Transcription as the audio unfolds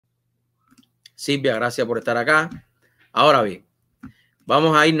Silvia, gracias por estar acá. Ahora bien,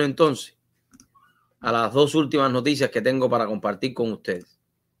 vamos a irnos entonces a las dos últimas noticias que tengo para compartir con ustedes.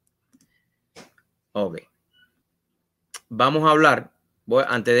 Ok. Vamos a hablar,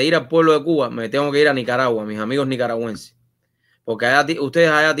 antes de ir al pueblo de Cuba, me tengo que ir a Nicaragua, mis amigos nicaragüenses. Porque ustedes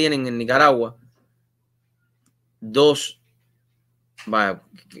allá tienen en Nicaragua dos, vaya,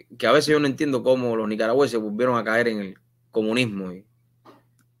 que a veces yo no entiendo cómo los nicaragüenses volvieron a caer en el comunismo.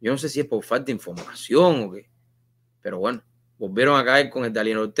 Yo no sé si es por falta de información o qué, pero bueno, volvieron a caer con el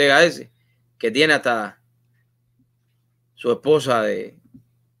Daniel Ortega ese, que tiene hasta su esposa de...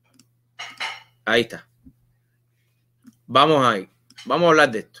 Ahí está. Vamos a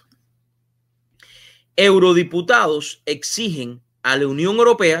hablar de esto. Eurodiputados exigen a la Unión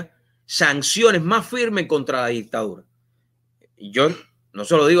Europea sanciones más firmes contra la dictadura. Y yo no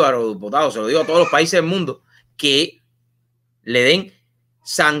se lo digo a los eurodiputados, se lo digo a todos los países del mundo que le den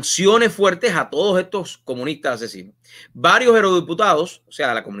sanciones fuertes a todos estos comunistas asesinos. Varios eurodiputados, o sea,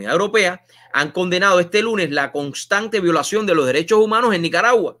 de la Comunidad Europea, han condenado este lunes la constante violación de los derechos humanos en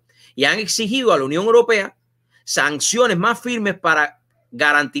Nicaragua y han exigido a la Unión Europea sanciones más firmes para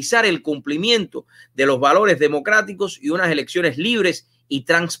garantizar el cumplimiento de los valores democráticos y unas elecciones libres y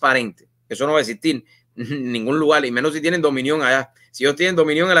transparentes. Eso no va a existir en ningún lugar, y menos si tienen dominión allá. Si ellos tienen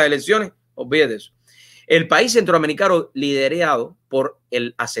dominión en las elecciones, olvídate eso. El país centroamericano liderado por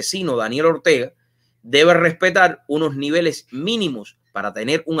el asesino Daniel Ortega debe respetar unos niveles mínimos para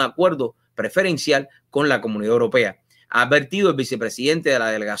tener un acuerdo preferencial con la Comunidad Europea, ha advertido el vicepresidente de la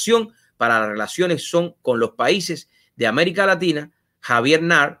delegación para las relaciones con los países de América Latina, Javier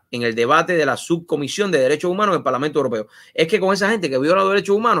Nar, en el debate de la Subcomisión de Derechos Humanos del Parlamento Europeo. Es que con esa gente que viola los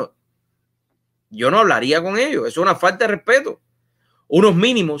derechos humanos, yo no hablaría con ellos. Eso es una falta de respeto. Unos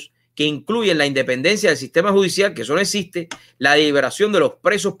mínimos que incluyen la independencia del sistema judicial, que eso no existe, la liberación de los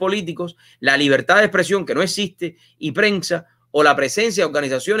presos políticos, la libertad de expresión, que no existe, y prensa, o la presencia de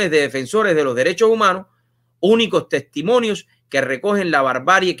organizaciones de defensores de los derechos humanos, únicos testimonios que recogen la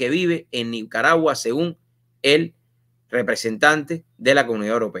barbarie que vive en Nicaragua, según el representante de la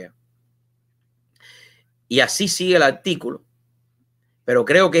Comunidad Europea. Y así sigue el artículo, pero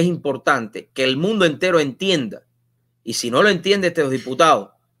creo que es importante que el mundo entero entienda, y si no lo entiende estos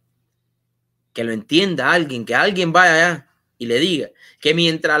diputados, que lo entienda alguien, que alguien vaya allá y le diga que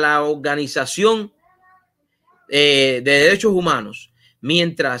mientras la Organización de Derechos Humanos,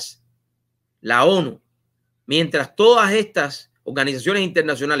 mientras la ONU, mientras todas estas organizaciones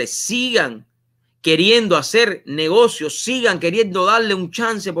internacionales sigan queriendo hacer negocios, sigan queriendo darle un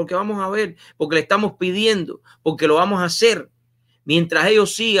chance, porque vamos a ver, porque le estamos pidiendo, porque lo vamos a hacer, mientras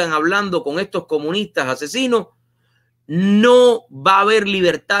ellos sigan hablando con estos comunistas asesinos, no va a haber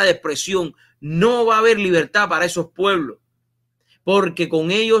libertad de expresión, no va a haber libertad para esos pueblos, porque con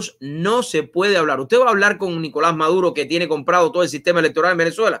ellos no se puede hablar. Usted va a hablar con Nicolás Maduro, que tiene comprado todo el sistema electoral en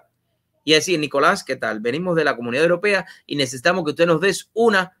Venezuela, y decir: Nicolás, ¿qué tal? Venimos de la Comunidad Europea y necesitamos que usted nos des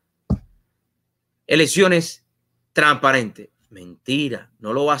unas elecciones transparentes. Mentira,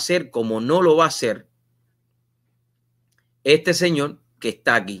 no lo va a hacer, como no lo va a hacer este señor que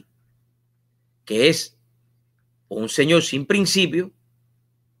está aquí, que es un señor sin principio,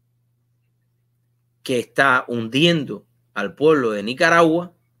 que está hundiendo al pueblo de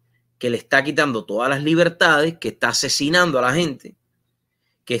Nicaragua, que le está quitando todas las libertades, que está asesinando a la gente,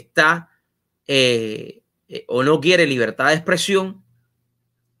 que está o no quiere libertad de expresión,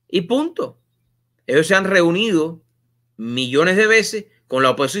 y punto. Ellos se han reunido millones de veces con la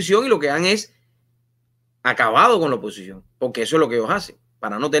oposición y lo que han es acabado con la oposición, porque eso es lo que ellos hacen,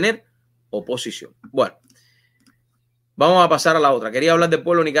 para no tener oposición. Bueno, vamos a pasar a la otra. Quería hablar del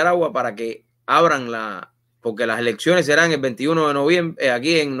pueblo de Nicaragua para que abran porque las elecciones serán el 21 de noviembre,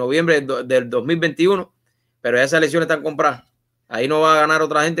 aquí en noviembre del 2021, pero esas elecciones están compradas. Ahí no va a ganar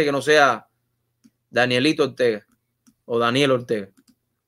otra gente que no sea Danielito Ortega o Daniel Ortega.